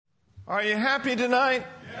Are you happy tonight?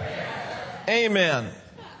 Yes. Amen.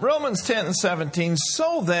 Romans 10:17.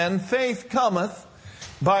 So then, faith cometh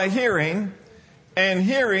by hearing, and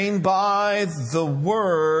hearing by the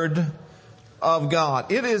word of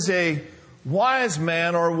God. It is a wise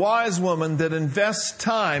man or wise woman that invests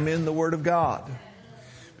time in the word of God.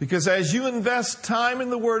 Because as you invest time in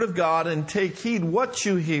the word of God and take heed what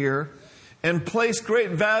you hear and place great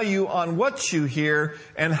value on what you hear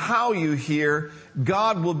and how you hear,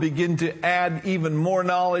 God will begin to add even more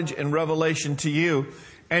knowledge and revelation to you,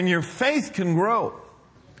 and your faith can grow.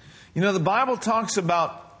 You know, the Bible talks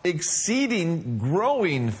about exceeding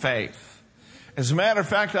growing faith. As a matter of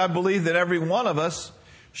fact, I believe that every one of us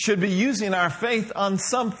should be using our faith on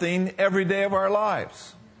something every day of our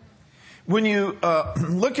lives. When you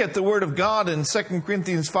look at the Word of God in 2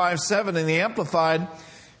 Corinthians 5:7 in the Amplified,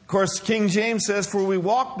 of course, King James says, "For we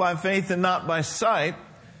walk by faith and not by sight."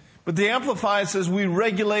 But the Amplified says, "We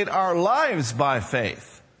regulate our lives by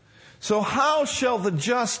faith." So how shall the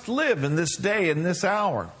just live in this day, in this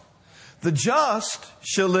hour? The just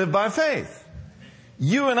shall live by faith.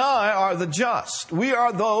 You and I are the just. We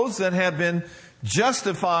are those that have been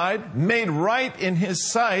justified, made right in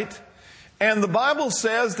His sight. And the Bible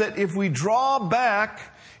says that if we draw back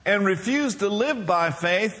and refuse to live by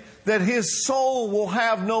faith, that His soul will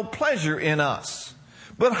have no pleasure in us.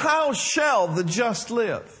 But how shall the just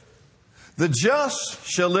live? The just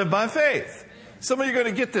shall live by faith. Some of you are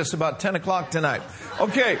going to get this about 10 o'clock tonight.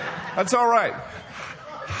 Okay, that's all right.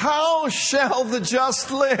 How shall the just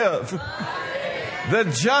live? The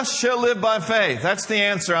just shall live by faith. That's the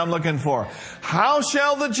answer I'm looking for. How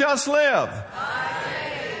shall the just live?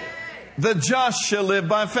 The just shall live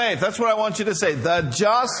by faith. That's what I want you to say. The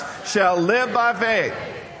just shall live by faith.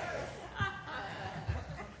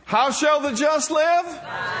 How shall the just live?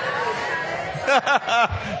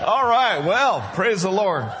 All right. Well, praise the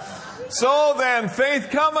Lord. So then, faith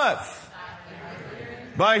cometh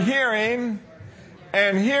by hearing,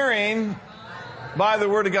 and hearing by the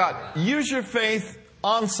word of God. Use your faith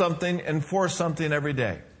on something and for something every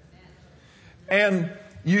day. And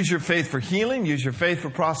use your faith for healing, use your faith for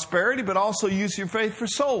prosperity, but also use your faith for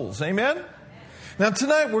souls. Amen? Now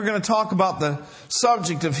tonight we're going to talk about the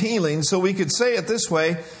subject of healing, so we could say it this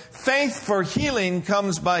way: faith for healing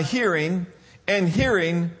comes by hearing, and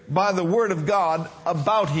hearing by the word of God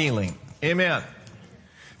about healing. Amen.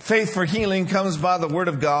 Faith for healing comes by the word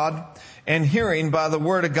of God, and hearing by the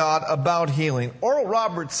word of God about healing. Oral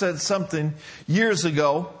Roberts said something years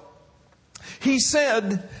ago. He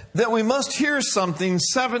said that we must hear something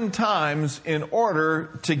 7 times in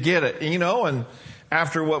order to get it. You know, and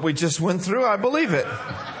after what we just went through, I believe it.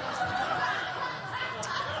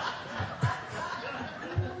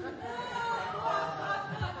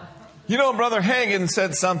 You know, Brother Hagin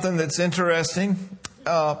said something that's interesting.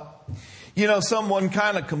 You know, someone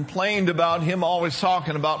kind of complained about him always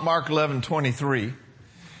talking about Mark 11:23.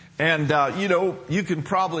 And, you know, you can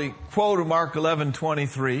probably quote Mark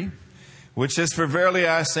 11:23. Which says, "For verily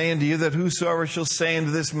I say unto you, that whosoever shall say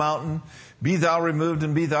unto this mountain, Be thou removed,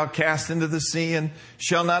 and be thou cast into the sea, and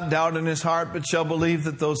shall not doubt in his heart, but shall believe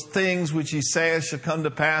that those things which he saith shall come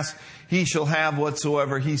to pass, he shall have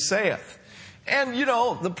whatsoever he saith." And, you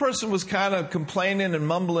know, the person was kind of complaining and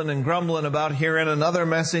mumbling and grumbling about hearing another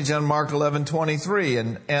message on Mark 11:23.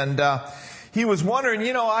 And he was wondering,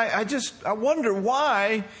 you know, I wonder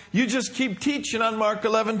why you just keep teaching on Mark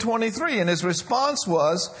 11:23. And his response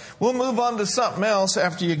was, "We'll move on to something else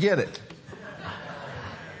after you get it."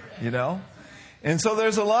 You know? And so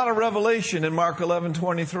there's a lot of revelation in Mark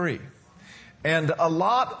 11:23. And a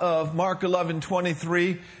lot of Mark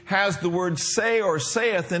 11:23 has the word say or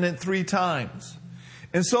saith in it 3 times.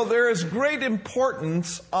 And so there is great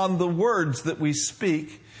importance on the words that we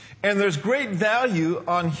speak. And there's great value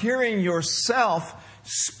on hearing yourself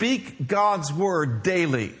speak God's word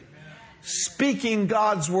daily. Speaking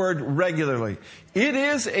God's word regularly. It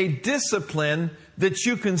is a discipline that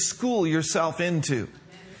you can school yourself into.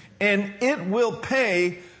 And it will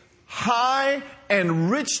pay high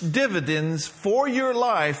and rich dividends for your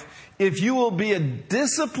life if you will be a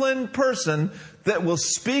disciplined person that will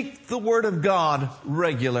speak the word of God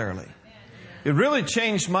regularly. It really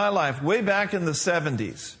changed my life way back in the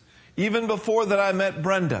 70s. Even before that, I met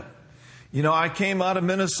Brenda. You know, I came out of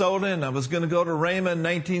Minnesota and I was going to go to Rhema in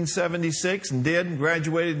 1976 and did, and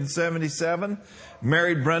graduated in 77.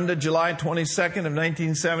 Married Brenda July 22nd of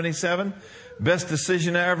 1977. Best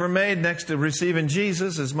decision I ever made next to receiving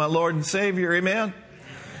Jesus as my Lord and Savior. Amen.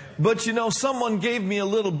 But you know, someone gave me a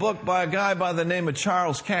little book by a guy by the name of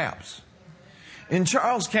Charles Capps. And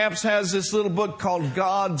Charles Capps has this little book called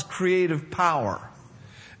God's Creative Power.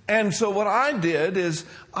 And so what I did is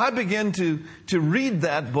I began to read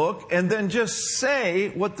that book and then just say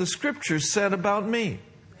what the Scriptures said about me.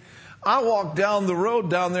 I walked down the road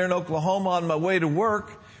down there in Oklahoma on my way to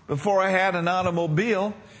work before I had an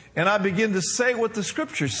automobile, and I began to say what the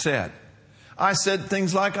Scriptures said. I said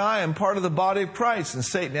things like, I am part of the body of Christ, and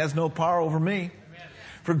Satan has no power over me.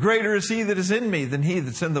 For greater is He that is in me than he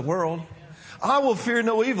that's in the world. I will fear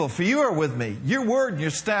no evil, for you are with me. Your word and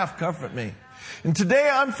your staff comfort me. And today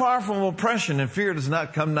I'm far from oppression, and fear does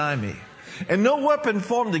not come nigh me. And no weapon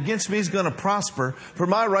formed against me is going to prosper, for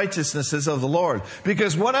my righteousness is of the Lord.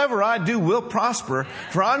 Because whatever I do will prosper,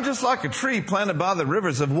 for I'm just like a tree planted by the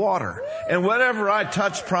rivers of water. And whatever I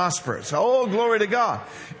touch prospers. Oh, glory to God.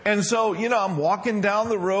 And so, I'm walking down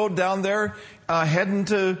the road down there, heading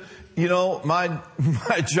to, my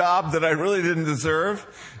job that I really didn't deserve,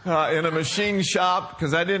 in a machine shop,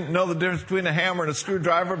 because I didn't know the difference between a hammer and a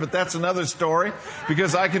screwdriver, but that's another story,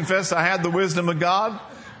 because I confess I had the wisdom of God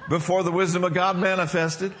before the wisdom of God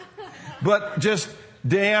manifested. But just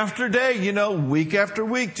day after day, week after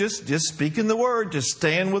week, just speaking the Word, just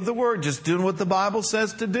staying with the Word, just doing what the Bible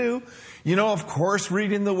says to do. Of course,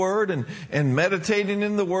 reading the Word and meditating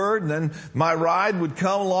in the Word. And then my ride would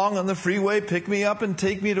come along on the freeway, pick me up and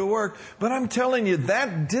take me to work. But I'm telling you,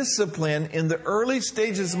 that discipline in the early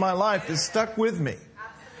stages of my life has stuck with me.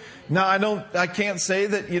 Now, I can't say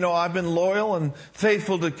that, I've been loyal and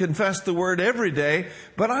faithful to confess the Word every day,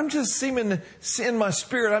 but I'm just seeming to, in my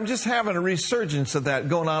spirit, I'm just having a resurgence of that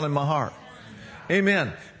going on in my heart.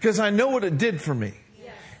 Amen. Because I know what it did for me.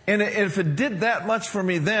 And if it did that much for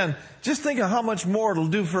me then, just think of how much more it'll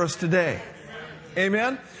do for us today.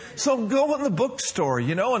 Amen? So go in the bookstore,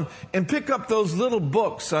 and pick up those little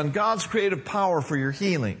books on God's creative power for your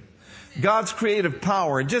healing. God's creative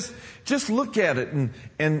power. And just look at it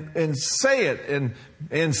and say it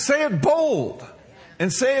and say it bold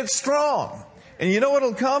and say it strong. And you know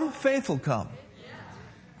what'll come? Faith will come.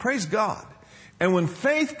 Praise God. And when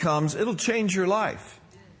faith comes, it'll change your life.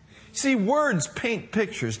 See, words paint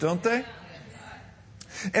pictures, don't they?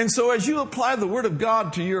 And so as you apply the Word of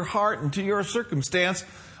God to your heart and to your circumstance,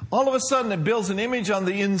 all of a sudden it builds an image on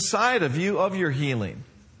the inside of you of your healing,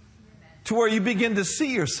 to where you begin to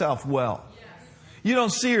see yourself well. You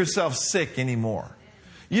don't see yourself sick anymore.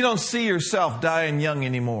 You don't see yourself dying young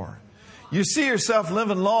anymore. You see yourself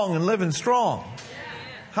living long and living strong.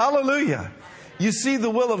 Hallelujah. You see the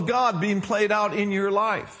will of God being played out in your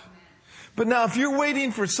life. But now if you're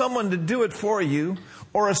waiting for someone to do it for you,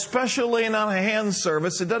 or a special laying on of hands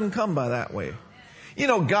service, it doesn't come by that way.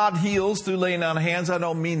 God heals through laying on of hands. I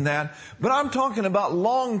don't mean that. But I'm talking about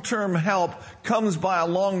long-term help comes by a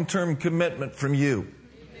long-term commitment from you.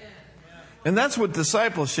 And that's what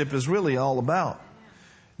discipleship is really all about.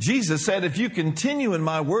 Jesus said, if you continue in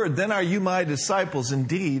my word, then are you my disciples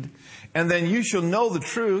indeed. And then you shall know the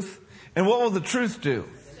truth. And what will the truth do?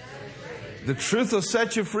 The truth will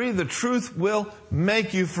set you free. The truth will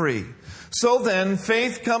make you free. So then,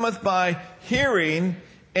 faith cometh by hearing,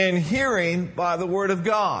 and hearing by the Word of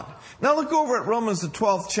God. Now look over at Romans the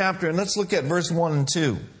 12th chapter, and let's look at verse 1 and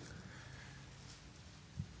 2.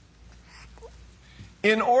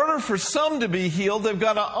 In order for some to be healed, they've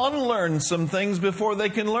got to unlearn some things before they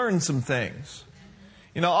can learn some things.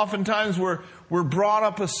 Oftentimes we're brought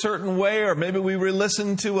up a certain way, or maybe we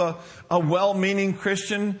listen to a well-meaning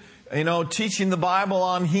Christian teaching the Bible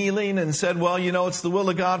on healing and said, well, it's the will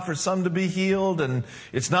of God for some to be healed and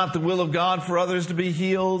it's not the will of God for others to be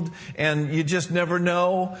healed. And you just never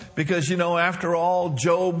know because, after all,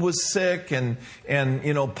 Job was sick and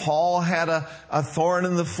Paul had a thorn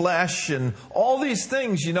in the flesh and all these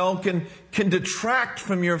things, can detract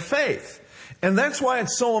from your faith. And that's why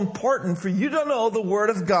it's so important for you to know the Word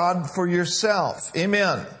of God for yourself.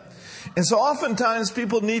 Amen. And so oftentimes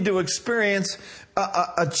people need to experience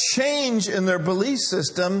a change in their belief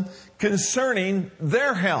system concerning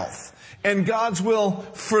their health and God's will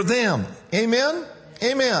for them. Amen?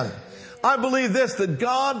 Amen. I believe this, that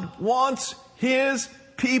God wants His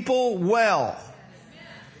people well.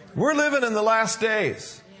 We're living in the last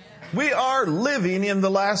days. We are living in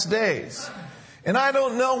the last days. And I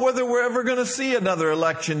don't know whether we're ever going to see another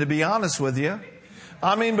election, to be honest with you.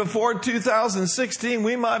 Before 2016,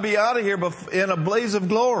 we might be out of here in a blaze of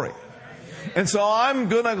glory. And so I'm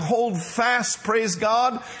going to hold fast, praise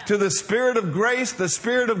God, to the Spirit of grace, the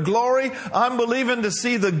Spirit of glory. I'm believing to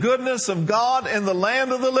see the goodness of God in the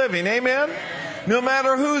land of the living. Amen? No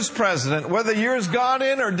matter who's president, whether yours got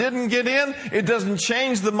in or didn't get in, it doesn't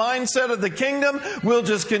change the mindset of the kingdom. We'll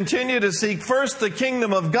just continue to seek first the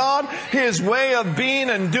kingdom of God, His way of being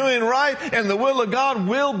and doing right, and the will of God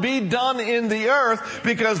will be done in the earth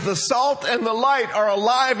because the salt and the light are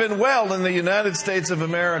alive and well in the United States of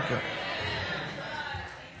America.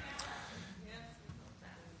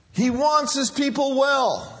 He wants His people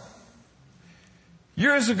well.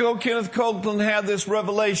 Years ago, Kenneth Copeland had this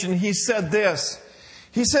revelation. He said this.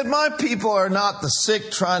 He said, my people are not the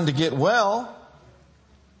sick trying to get well,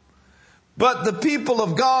 but the people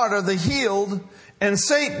of God are the healed, and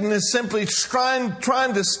Satan is simply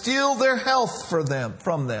trying to steal their health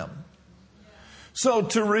from them. So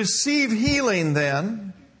to receive healing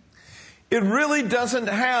then, it really doesn't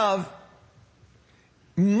have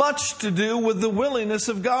much to do with the willingness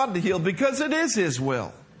of God to heal, because it is His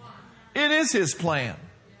will. It is His plan.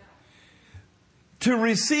 To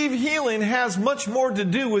receive healing has much more to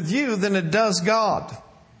do with you than it does God.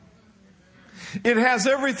 It has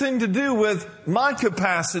everything to do with my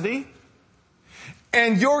capacity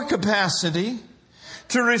and your capacity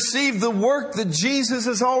to receive the work that Jesus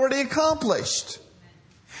has already accomplished.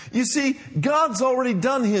 You see, God's already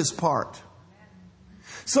done His part.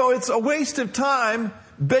 So it's a waste of time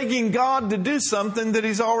begging God to do something that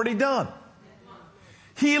He's already done.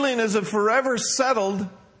 Healing is a forever settled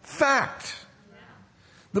fact.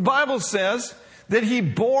 The Bible says that He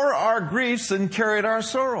bore our griefs and carried our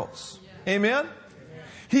sorrows. Amen?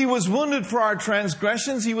 He was wounded for our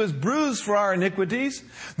transgressions. He was bruised for our iniquities.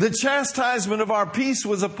 The chastisement of our peace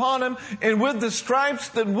was upon Him. And with the stripes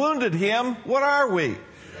that wounded Him, what are we?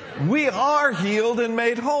 We are healed and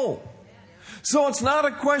made whole. So it's not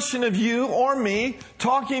a question of you or me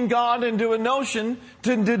talking God into a notion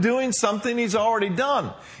to doing something He's already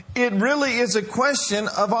done. It really is a question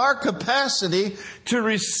of our capacity to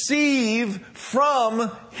receive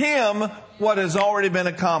from Him what has already been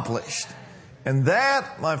accomplished. And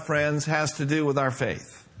that, my friends, has to do with our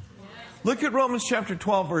faith. Look at Romans chapter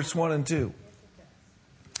 12, verse 1 and 2.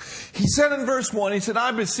 He said in verse 1, he said,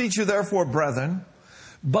 I beseech you therefore, brethren,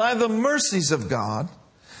 by the mercies of God,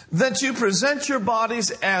 that you present your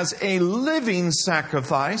bodies as a living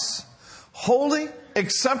sacrifice, holy,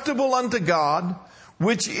 acceptable unto God,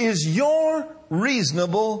 which is your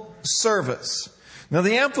reasonable service. Now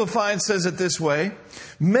the Amplified says it this way,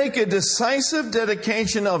 make a decisive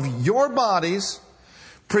dedication of your bodies,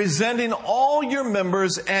 presenting all your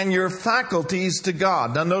members and your faculties to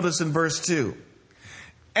God. Now notice in verse 2,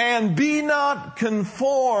 and be not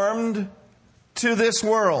conformed to this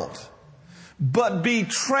world, but be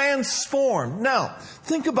transformed. Now,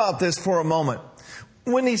 think about this for a moment.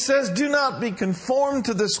 When he says, do not be conformed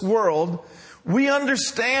to this world, we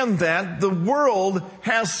understand that the world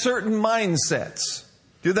has certain mindsets.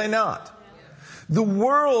 Do they not? The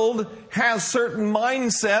world has certain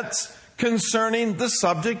mindsets concerning the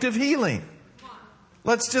subject of healing.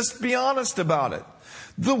 Let's just be honest about it.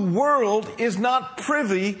 The world is not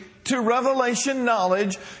privy to revelation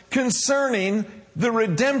knowledge concerning the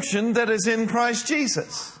redemption that is in Christ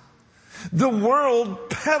Jesus. The world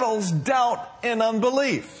peddles doubt and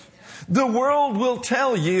unbelief. The world will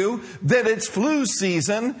tell you that it's flu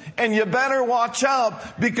season and you better watch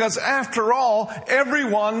out because after all,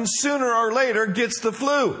 everyone sooner or later gets the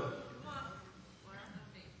flu.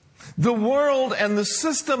 The world and the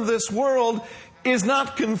system of this world is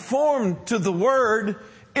not conformed to the Word.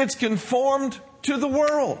 It's conformed to the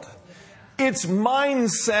world. Its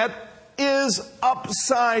mindset is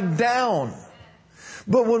upside down.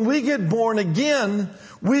 But when we get born again,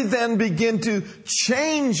 we then begin to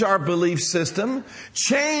change our belief system,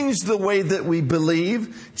 change the way that we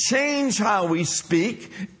believe, change how we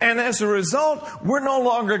speak, and as a result, we're no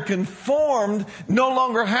longer conformed, no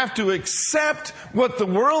longer have to accept what the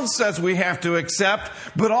world says we have to accept,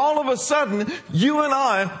 but all of a sudden, you and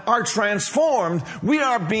I are transformed. We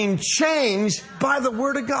are being changed by the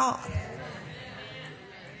Word of God.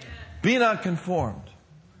 Be not conformed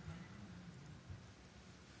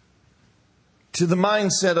to the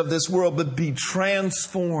mindset of this world, but be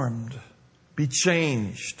transformed, be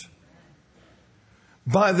changed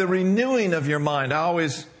by the renewing of your mind. I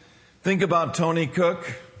always think about Tony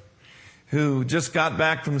Cook, who just got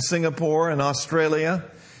back from Singapore and Australia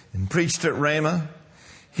and preached at Rhema.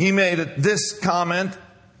 He made this comment,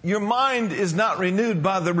 your mind is not renewed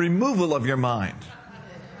by the removal of your mind,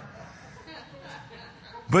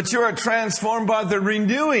 but you are transformed by the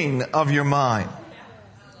renewing of your mind.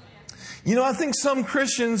 You know, I think some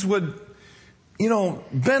Christians would,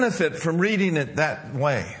 benefit from reading it that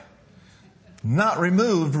way. Not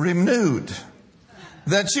removed, renewed.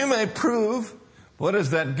 That you may prove what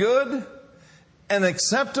is that good and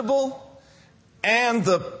acceptable and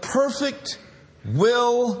the perfect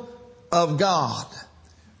will of God.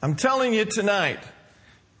 I'm telling you tonight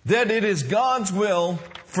that it is God's will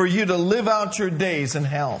for you to live out your days in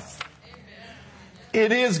health.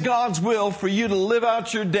 It is God's will for you to live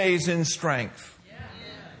out your days in strength.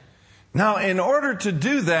 Now, in order to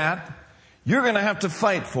do that, you're going to have to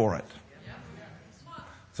fight for it.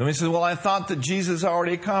 Somebody says, well, I thought that Jesus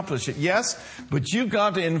already accomplished it. Yes, but you've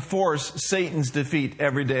got to enforce Satan's defeat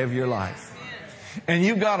every day of your life. And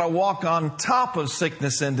you've got to walk on top of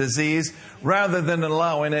sickness and disease rather than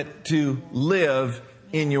allowing it to live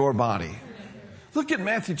in your body. Look at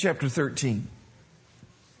Matthew chapter 13.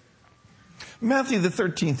 Matthew the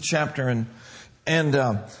 13th chapter and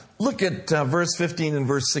look at verse 15 and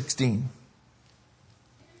verse 16.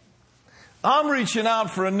 I'm reaching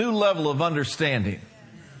out for a new level of understanding.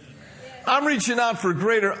 I'm reaching out for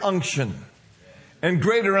greater unction and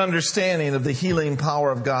greater understanding of the healing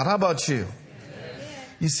power of God. How about you?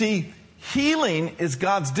 You see, healing is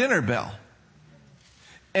God's dinner bell.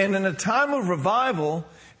 And in a time of revival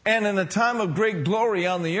and in a time of great glory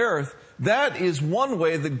on the earth, that is one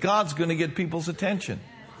way that God's going to get people's attention.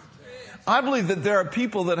 I believe that there are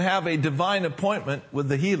people that have a divine appointment with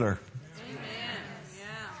the healer.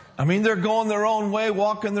 I mean, they're going their own way,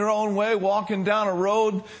 walking down a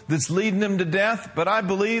road that's leading them to death. But I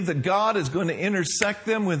believe that God is going to intersect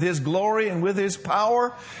them with His glory and with His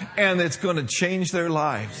power, and it's going to change their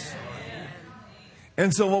lives.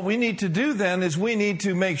 And so what we need to do then is we need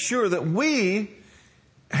to make sure that we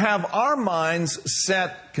have our minds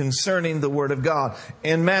set concerning the Word of God.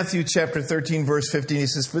 In Matthew chapter 13, verse 15, He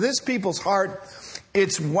says, "For this people's heart,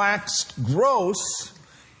 it's waxed gross,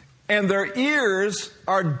 and their ears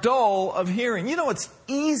are dull of hearing." You know, it's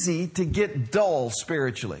easy to get dull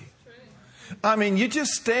spiritually. I mean, you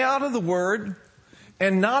just stay out of the Word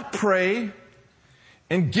and not pray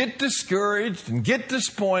and get discouraged and get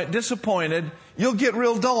disappointed. You'll get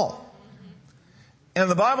real dull. And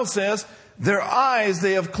the Bible says, their eyes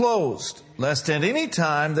they have closed, lest at any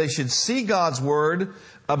time they should see God's word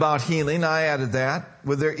about healing. I added that,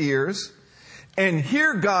 with their ears. And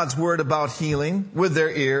hear God's word about healing with their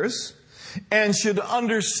ears. And should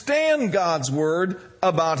understand God's word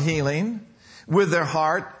about healing with their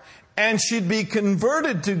heart. And should be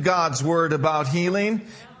converted to God's word about healing.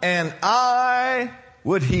 And I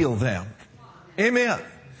would heal them. Amen.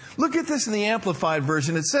 Look at this in the Amplified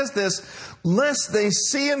Version. It says this, lest they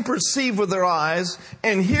see and perceive with their eyes,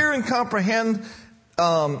 and hear and comprehend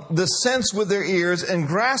the sense with their ears, and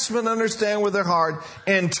grasp and understand with their heart,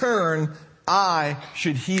 and turn, I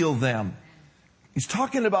should heal them. He's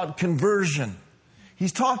talking about conversion.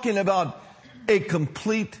 He's talking about a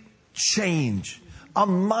complete change, a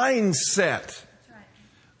mindset,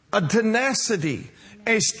 a tenacity,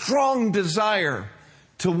 a strong desire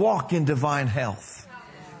to walk in divine health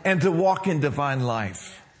and to walk in divine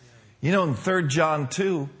life. You know, in 3 John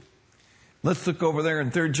 2, let's look over there in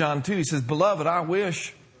 3 John 2, he says, "Beloved, I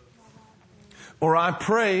wish, or I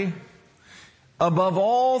pray above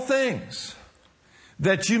all things,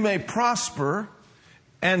 that you may prosper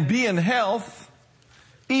and be in health,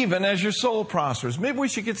 even as your soul prospers." Maybe we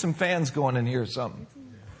should get some fans going in here or something.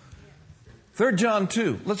 3 John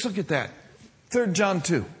 2, let's look at that. 3 John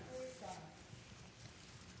 2.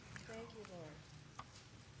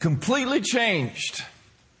 Completely changed,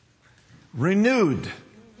 renewed,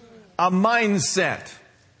 a mindset.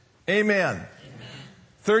 Amen.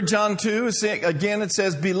 3 John 2, again it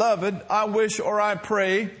says, "Beloved, I wish or I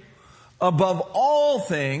pray above all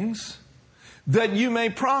things that you may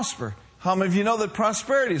prosper." How many of you know that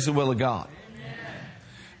prosperity is the will of God? Amen.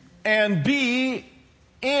 "And be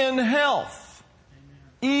in health,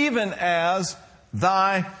 even as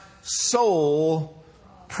thy soul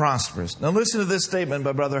prospers." Now listen to this statement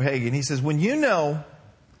by Brother Hagin. He says, "When you know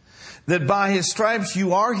that by His stripes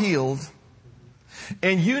you are healed,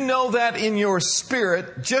 and you know that in your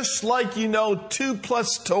spirit, just like you know 2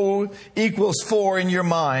 + 2 = 4 in your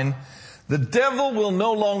mind, the devil will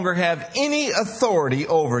no longer have any authority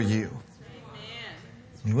over you." Amen.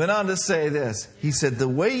 He went on to say this. He said, "The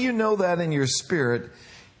way you know that in your spirit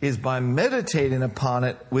is by meditating upon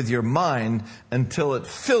it with your mind until it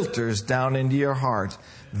filters down into your heart.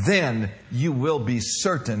 Then you will be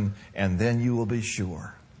certain, and then you will be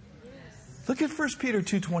sure." Look at 1 Peter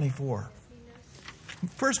 2:24.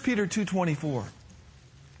 1 Peter 2:24.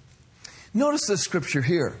 Notice the scripture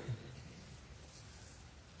here.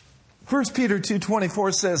 1 Peter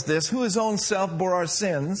 2:24 says this, "Who His own self bore our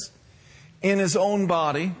sins in His own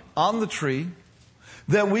body on the tree,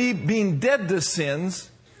 that we, being dead to sins,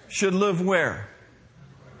 should live where?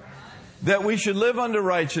 That we should live unto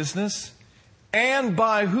righteousness, And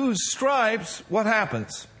by whose stripes, what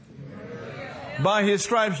happens? By His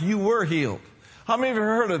stripes you were healed. How many of you have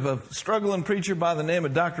heard of a struggling preacher by the name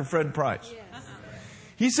of Dr. Fred Price?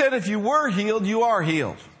 He said, if you were healed, you are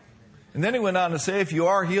healed. And then he went on to say, if you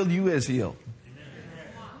are healed, you is healed.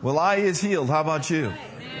 Well, I is healed. How about you?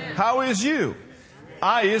 How is you?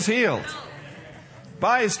 I is healed.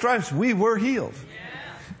 By His stripes, we were healed.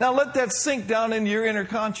 Now let that sink down into your inner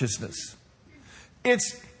consciousness.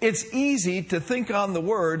 It's easy to think on the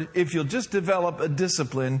Word if you'll just develop a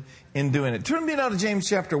discipline in doing it. Turn me now to James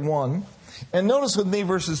chapter 1 and notice with me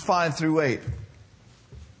verses 5 through 8.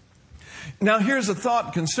 Now here's a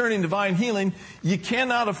thought concerning divine healing. You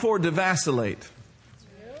cannot afford to vacillate.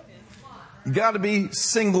 You got to be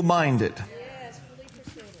single-minded.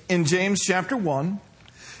 In James chapter 1,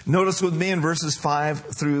 notice with me in verses 5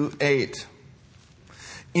 through 8.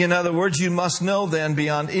 In other words, you must know then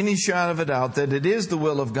beyond any shadow of a doubt that it is the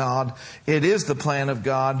will of God, it is the plan of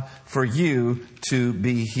God for you to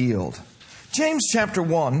be healed. James chapter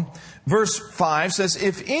 1, verse 5 says,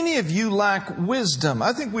 if any of you lack wisdom,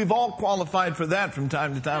 I think we've all qualified for that from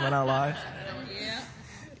time to time in our lives.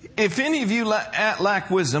 If any of you lack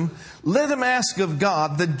wisdom, let him ask of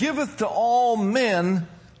God that giveth to all men.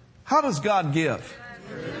 How does God give?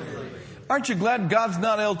 Aren't you glad God's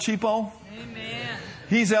not El Cheapo?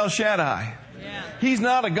 He's El Shaddai. Yeah. He's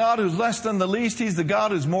not a God who's less than the least. He's the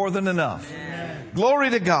God who's more than enough. Yeah. Glory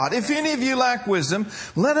to God. If any of you lack wisdom,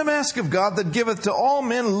 let him ask of God that giveth to all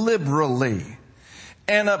men liberally,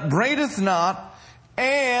 and upbraideth not,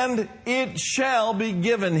 and it shall be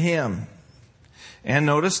given him. And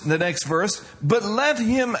notice the next verse, but let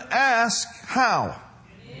him ask how?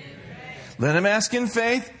 Let him ask in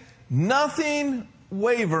faith, nothing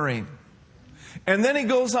wavering. And then he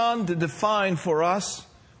goes on to define for us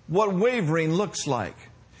what wavering looks like.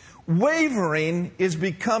 Wavering is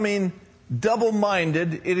becoming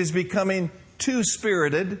double-minded. It is becoming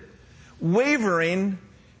two-spirited. Wavering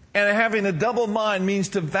and having a double mind means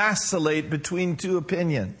to vacillate between two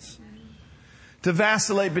opinions. To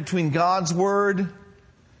vacillate between God's word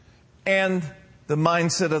and the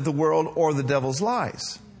mindset of the world or the devil's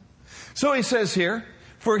lies. So he says here,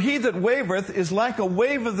 for he that wavereth is like a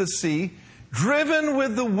wave of the sea, driven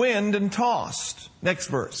with the wind and tossed. Next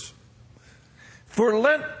verse. For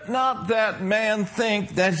let not that man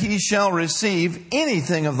think that he shall receive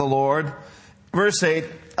anything of the Lord. Verse 8.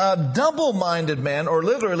 A double-minded man, or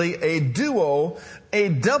literally a duo, a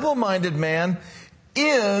double-minded man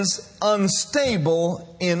is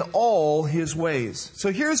unstable in all his ways.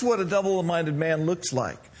 So here's what a double-minded man looks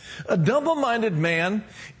like. A double-minded man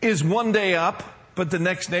is one day up, but the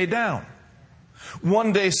next day down.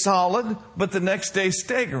 One day solid, but the next day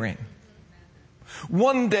staggering.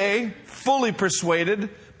 One day fully persuaded,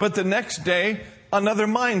 but the next day another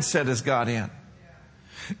mindset has got in.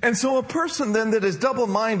 And so a person then that is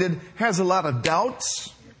double-minded has a lot of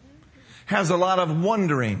doubts, has a lot of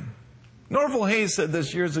wondering. Norval Hayes said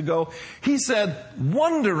this years ago. He said,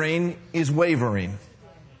 wondering is wavering.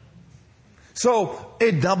 So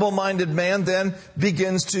a double-minded man then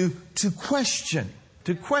begins to question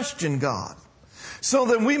God. So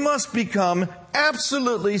then we must become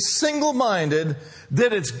absolutely single-minded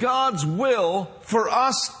that it's God's will for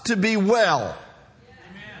us to be well.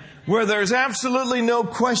 Where there's absolutely no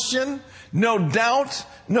question, no doubt,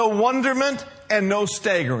 no wonderment, and no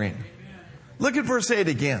staggering. Look at verse 8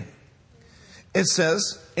 again. It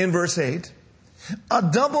says in verse 8, a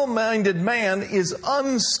double-minded man is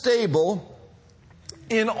unstable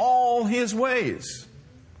in all his ways.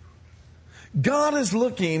 God is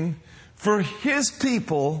looking for His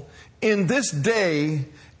people in this day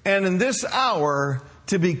and in this hour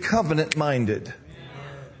to be covenant-minded.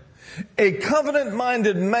 A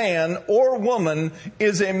covenant-minded man or woman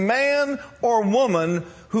is a man or woman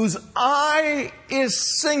whose eye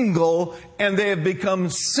is single and they have become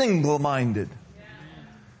single-minded.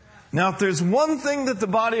 Now, if there's one thing that the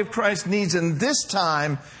body of Christ needs in this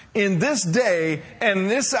time, in this day, and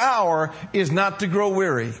this hour, is not to grow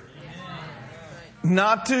weary.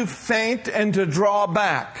 Not to faint and to draw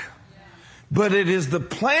back. But it is the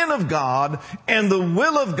plan of God and the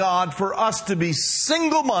will of God for us to be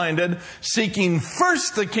single-minded, seeking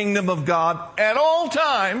first the kingdom of God at all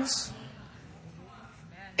times,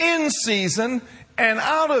 in season and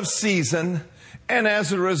out of season. And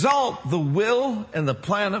as a result, the will and the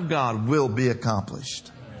plan of God will be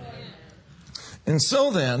accomplished. And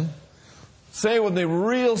so then, say with me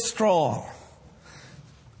real strong,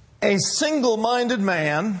 a single-minded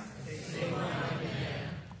man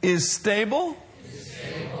is stable,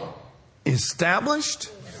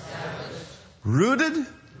 established, rooted,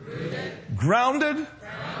 grounded,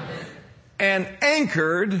 and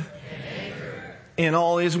anchored in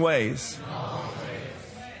all his ways.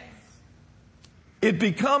 It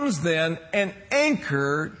becomes then an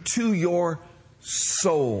anchor to your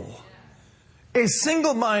soul. A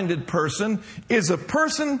single-minded person is a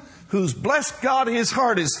person whose, bless God, his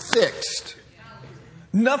heart is fixed.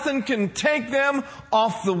 Nothing can take them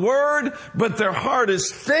off the Word, but their heart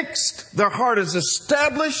is fixed. Their heart is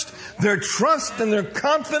established. Their trust and their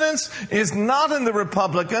confidence is not in the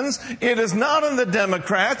Republicans. It is not in the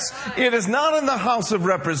Democrats. It is not in the House of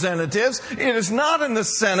Representatives. It is not in the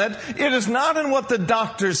Senate. It is not in what the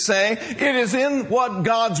doctors say. It is in what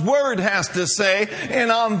God's Word has to say.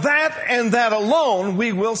 And on that and that alone,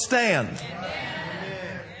 we will stand.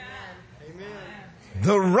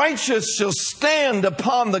 The righteous shall stand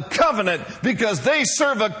upon the covenant because they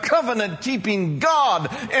serve a covenant-keeping God,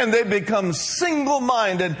 and they become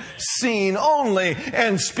single-minded, seeing only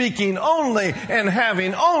and speaking only and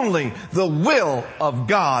having only the will of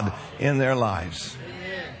God in their lives.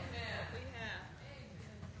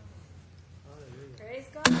 Praise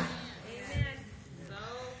God. Amen.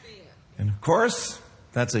 And of course,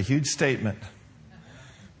 that's a huge statement,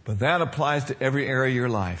 but that applies to every area of your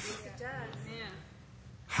life.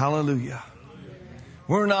 Hallelujah.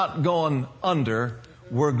 We're not going under,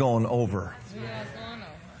 we're going over.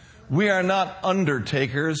 We are not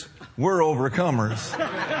undertakers, we're overcomers.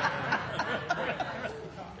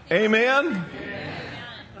 Amen?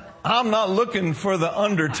 I'm not looking for the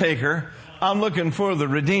undertaker, I'm looking for the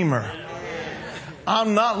Redeemer.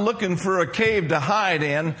 I'm not looking for a cave to hide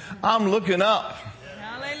in, I'm looking up.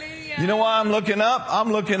 You know why I'm looking up?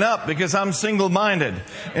 I'm looking up because I'm single-minded.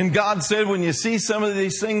 And God said when you see some of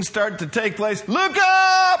these things start to take place, look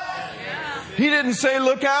up! He didn't say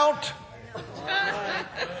look out.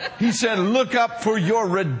 He said look up, for your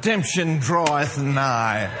redemption draweth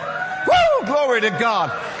nigh. Woo! Glory to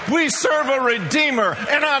God. We serve a Redeemer,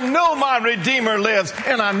 and I know my Redeemer lives,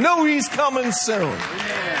 and I know He's coming soon.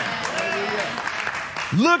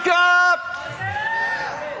 Look up!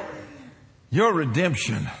 Your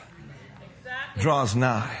redemption draws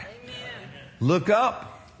nigh. Look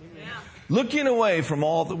up. Looking away from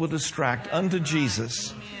all that will distract unto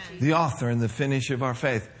Jesus, the author and the finisher of our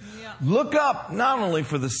faith. Look up not only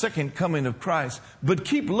for the second coming of Christ, but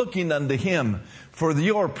keep looking unto Him for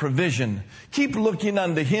your provision. Keep looking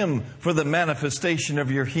unto Him for the manifestation of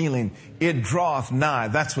your healing. It draweth nigh.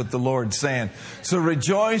 That's what the Lord's saying. So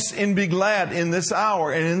rejoice and be glad in this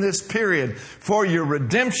hour and in this period, for your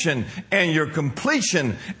redemption and your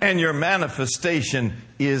completion and your manifestation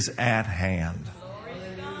is at hand.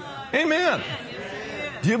 Amen.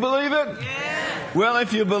 Do you believe it? Well,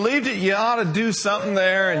 if you believed it, you ought to do something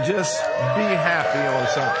there and just be happy or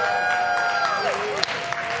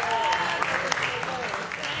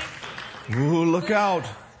something. Ooh, look out.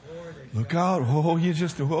 Look out. Oh, you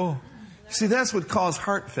see, that's what caused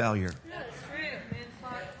heart failure.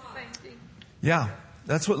 Yeah,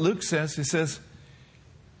 that's what Luke says. He says,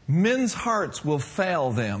 men's hearts will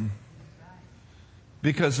fail them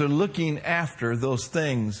because they're looking after those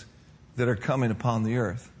things that are coming upon the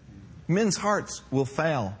earth. Men's hearts will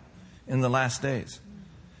fail in the last days.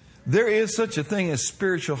 There is such a thing as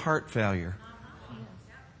spiritual heart failure.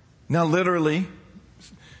 Now, literally,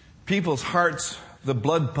 people's hearts, the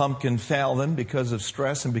blood pump can fail them because of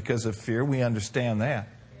stress and because of fear. We understand that.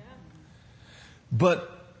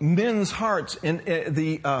 But men's hearts and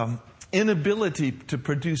the inability to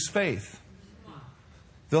produce faith,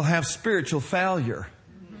 they'll have spiritual failure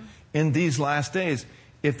in these last days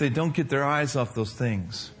if they don't get their eyes off those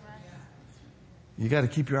things. You got to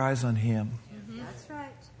keep your eyes on Him. That's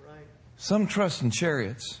right. Some trust in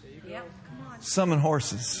chariots. Some in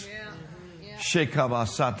horses.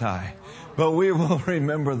 Shekabasatai. But we will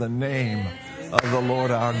remember the name of the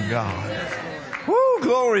Lord our God. Woo,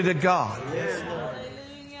 glory to God.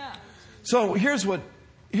 So here's what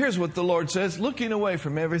the Lord says. Looking away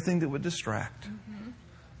from everything that would distract.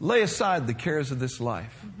 Lay aside the cares of this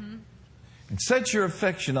life. And set your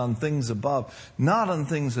affection on things above, not on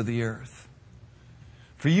things of the earth.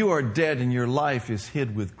 For you are dead and your life is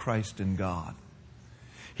hid with Christ in God.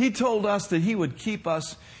 He told us that He would keep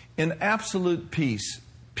us in absolute peace.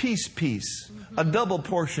 Peace. A double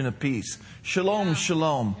portion of peace. Shalom,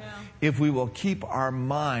 shalom. If we will keep our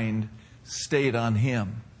mind stayed on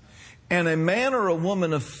Him. And a man or a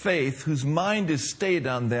woman of faith whose mind is stayed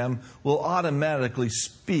on them will automatically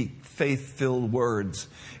speak faith-filled words.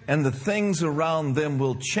 And the things around them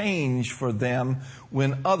will change for them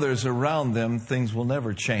when others around them, things will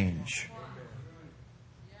never change.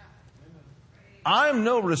 I am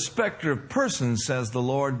no respecter of persons, says the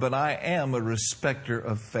Lord, but I am a respecter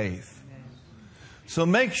of faith. So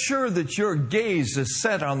make sure that your gaze is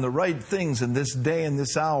set on the right things in this day and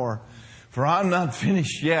this hour. For I'm not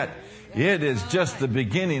finished yet. It is just the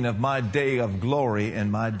beginning of my day of glory and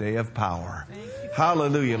my day of power.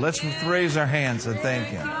 Hallelujah. Let's raise our hands and thank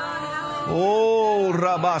Him. Oh,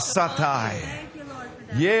 Rabasatai.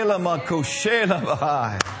 Yela Makoshela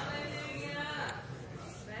Bahai.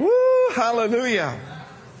 Woo, hallelujah.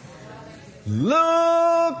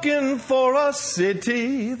 Looking for a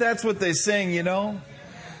city. That's what they sing, you know.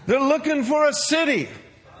 They're looking for a city.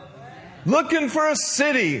 Looking for a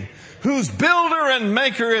city whose builder and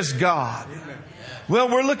maker is God. Well,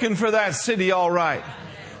 we're looking for that city, all right.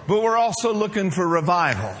 But we're also looking for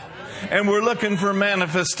revival. And we're looking for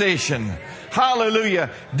manifestation. Hallelujah.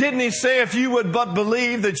 Didn't He say if you would but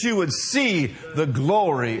believe that you would see the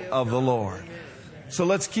glory of the Lord? So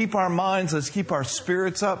let's keep our minds, let's keep our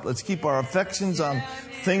spirits up, let's keep our affections on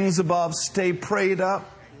things above. Stay prayed up.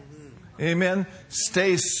 Amen.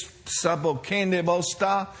 Stay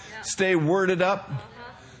sabokendebosta. Stay worded up.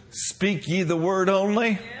 Speak ye the word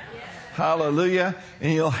only. Hallelujah.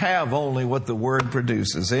 And you'll have only what the word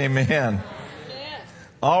produces. Amen.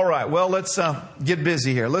 All right. Well, let's get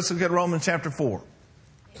busy here. Let's look at Romans chapter 4.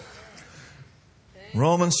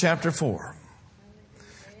 Romans chapter 4.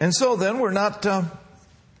 And so then we're not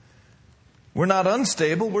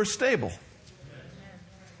unstable, we're stable.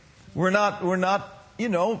 We're not,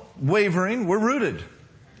 wavering, we're rooted.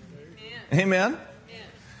 Amen.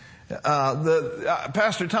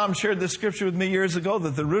 Pastor Tom shared this scripture with me years ago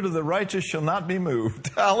that the root of the righteous shall not be moved.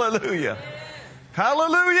 Hallelujah.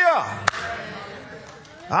 Hallelujah.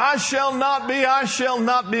 I shall not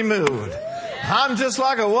be moved. I'm just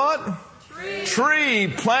like a what? Tree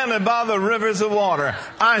planted by the rivers of water.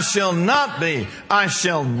 I shall not be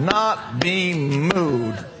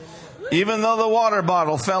moved. Even though the water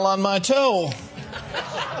bottle fell on my toe,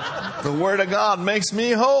 the Word of God makes me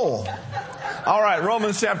whole. All right,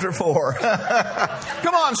 Romans chapter 4.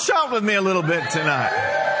 Come on, shout with me a little bit tonight.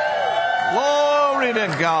 Glory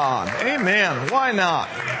to God. Amen. Why not?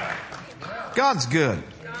 God's good.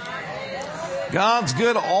 God's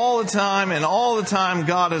good all the time, and all the time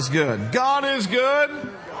God is good. God is good,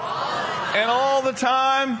 and all the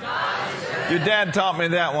time. Your dad taught me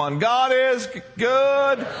that one. God is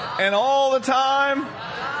good, and all the time.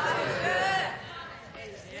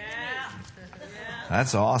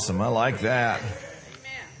 That's awesome. I like that.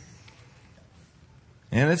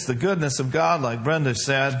 And it's the goodness of God, like Brenda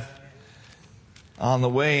said on the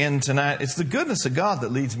way in tonight. It's the goodness of God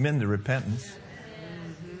that leads men to repentance.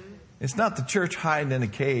 It's not the church hiding in a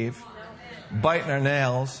cave, biting our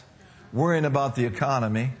nails, worrying about the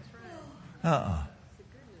economy.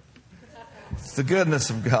 It's the goodness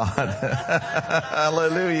of God.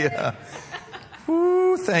 Hallelujah.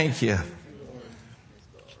 Woo, thank you.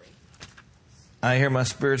 I hear my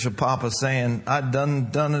spiritual papa saying, I've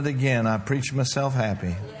done it again. I preach myself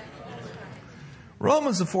happy.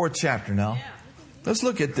 Romans, the 4th chapter now. Let's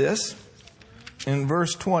look at this in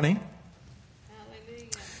verse 20.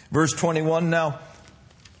 Verse 21, now,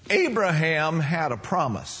 Abraham had a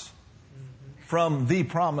promise from the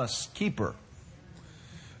promise keeper.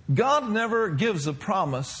 God never gives a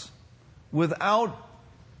promise without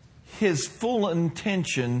His full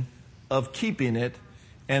intention of keeping it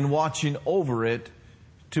and watching over it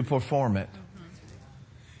to perform it.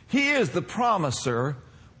 He is the promiser.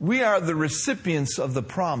 We are the recipients of the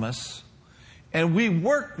promise, and we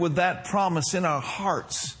work with that promise in our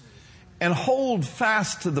hearts and hold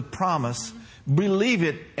fast to the promise, believe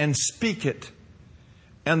it and speak it.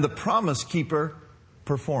 And the promise keeper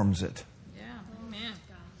performs it. Yeah. Amen.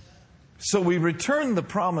 So we return the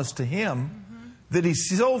promise to Him that He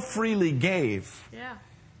so freely gave. Yeah.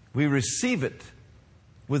 We receive it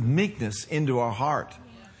with meekness into our heart.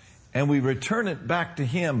 And we return it back to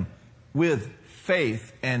Him with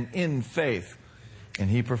faith and in faith.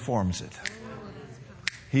 And He performs it.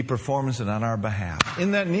 He performs it on our behalf.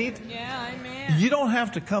 Isn't that neat? Yeah, amen. You don't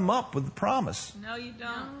have to come up with the promise. No, you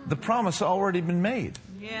don't. The promise has already been made.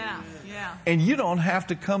 Yeah, yeah. And you don't have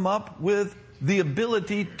to come up with the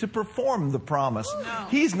ability to perform the promise. No.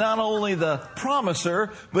 He's not only the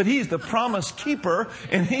promiser, but He's the promise keeper,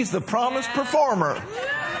 and He's the promise performer.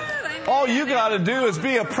 All you got to do is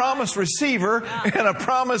be a promise receiver and a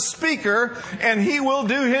promise speaker, and He will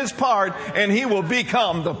do His part, and He will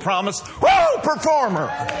become the promise performer.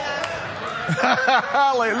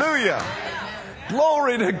 Hallelujah.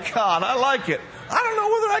 Glory to God. I like it. I don't know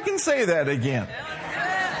whether I can say that again.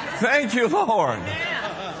 Thank you, Lord.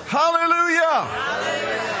 Hallelujah.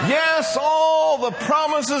 Yes, all the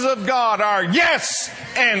promises of God are yes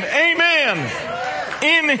and amen.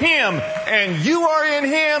 in Him, and you are in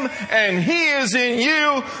Him, and He is in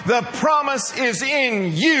you, the promise is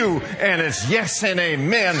in you, and it's yes and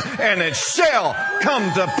amen, and it shall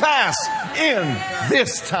come to pass in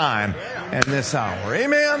this time and this hour.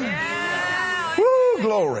 Amen? Woo,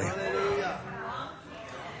 glory.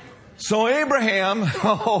 So Abraham,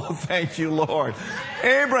 oh, thank you, Lord.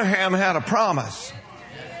 Abraham had a promise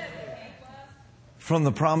from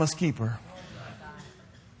the promise keeper.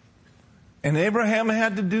 And Abraham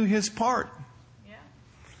had to do his part.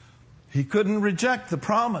 He couldn't reject the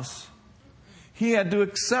promise. He had to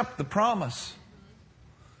accept the promise.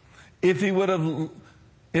 If he would have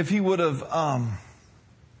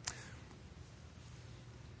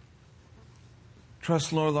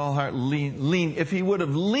trust Lord with all heart, if he would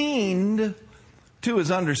have leaned to his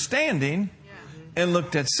understanding and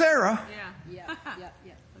looked at Sarah,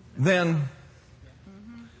 then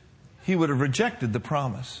he would have rejected the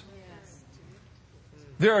promise.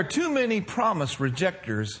 There are too many promise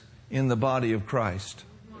rejectors in the body of Christ.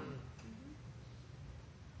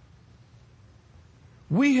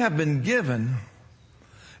 We have been given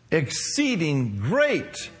exceeding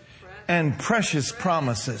great and precious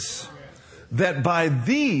promises, that by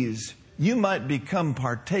these you might become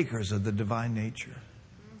partakers of the divine nature.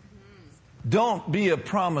 Don't be a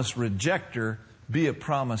promise rejecter, be a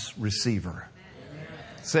promise receiver.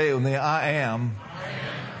 Say with me, I am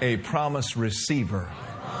a promise receiver.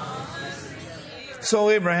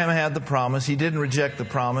 So Abraham had the promise. He didn't reject the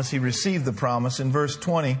promise. He received the promise in verse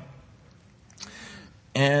 20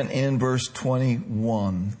 and in verse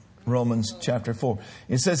 21. Romans chapter 4.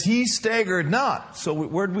 It says, he staggered not. So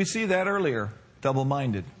where did we see that earlier?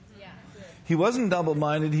 Double-minded. He wasn't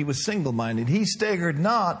double-minded. He was single-minded. He staggered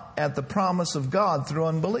not at the promise of God through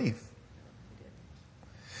unbelief.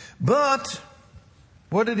 But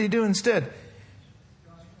what did he do instead?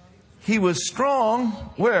 He was strong.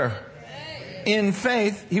 Where? In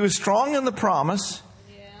faith. He was strong in the promise.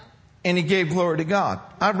 And he gave glory to God.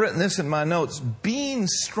 I've written this in my notes. Being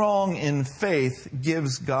strong in faith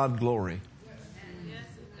gives God glory.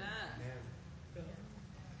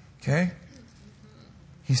 Okay?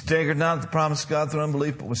 He staggered not at the promise of God through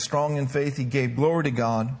unbelief, but was strong in faith. He gave glory to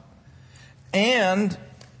God. And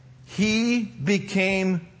he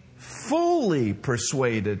became fully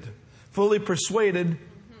persuaded. Fully persuaded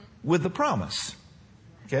with the promise.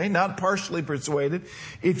 Okay? Not partially persuaded.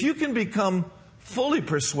 If you can become fully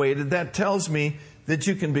persuaded, that tells me that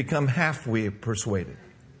you can become halfway persuaded.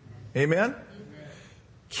 Amen?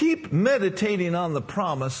 Keep meditating on the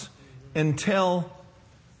promise until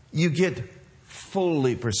you get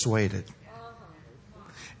fully persuaded.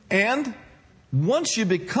 And once you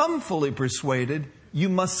become fully persuaded, you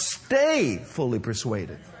must stay fully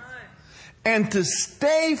persuaded. And to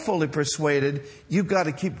stay fully persuaded, you've got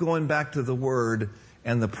to keep going back to the Word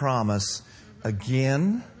and the promise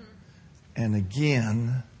again and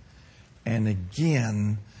again and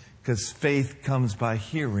again, because faith comes by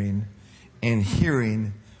hearing, and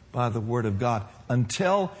hearing by the Word of God,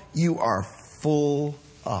 until you are full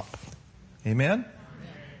up. Amen?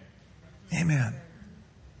 Amen.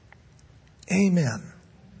 Amen.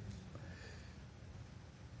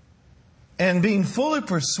 And being fully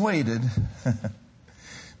persuaded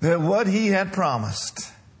that what he had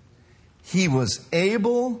promised, he was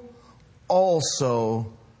able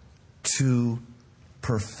also to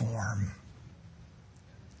perform.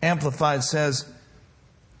 Amplified says,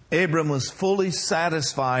 Abram was fully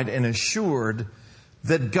satisfied and assured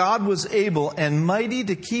that God was able and mighty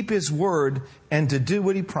to keep His word and to do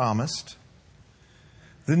what He promised.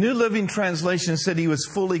 The New Living Translation said he was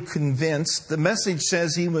fully convinced. The Message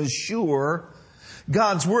says he was sure.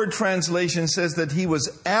 God's Word translation says that he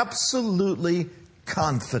was absolutely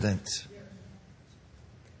confident.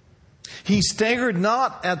 He staggered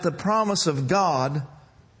not at the promise of God,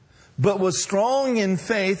 but was strong in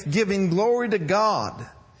faith, giving glory to God.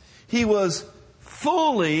 He was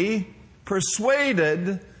fully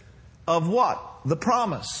persuaded of what? The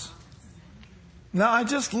promise. Now, I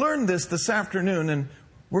just learned this afternoon, and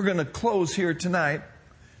we're going to close here tonight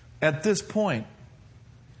at this point.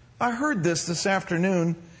 I heard this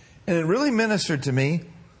afternoon, and it really ministered to me.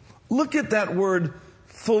 Look at that word,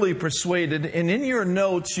 fully persuaded, and in your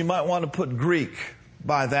notes, you might want to put Greek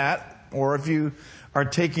by that, or if you are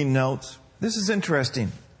taking notes. This is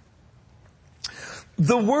interesting.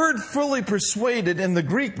 The word fully persuaded in the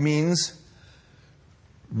Greek means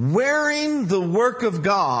wearing the work of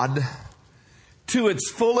God to its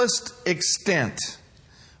fullest extent.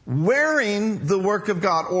 Wearing the work of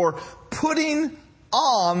God, or putting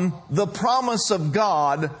on the promise of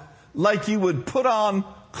God like you would put on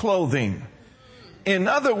clothing. In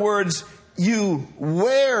other words, you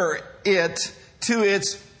wear it to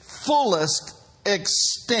its fullest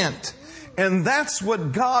extent. And that's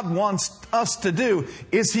what God wants us to do,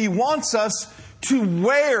 is He wants us to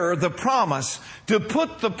wear the promise, to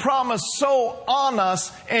put the promise so on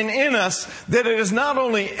us and in us that it is not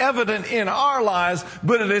only evident in our lives,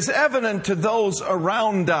 but it is evident to those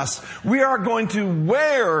around us. We are going to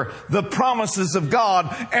wear the promises of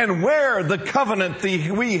God and wear the covenant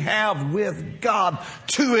that we have with God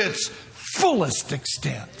to its fullest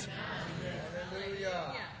extent.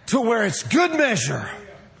 To where it's good measure,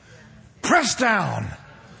 pressed down,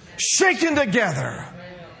 shaken together,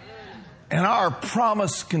 and our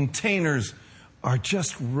promise containers are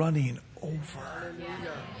just running over.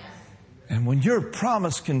 And when your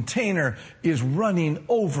promise container is running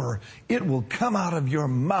over, it will come out of your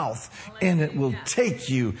mouth and it will take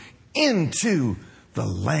you into the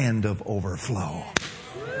land of overflow.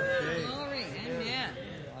 Glory. Amen.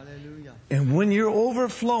 And when you're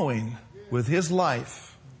overflowing with His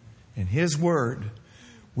life and His word,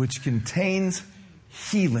 which contains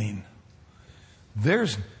healing,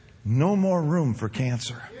 there's no more room for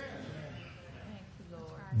cancer.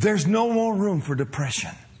 There's no more room for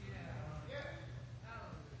depression.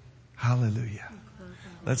 Hallelujah.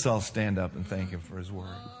 Let's all stand up and thank Him for His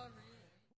word.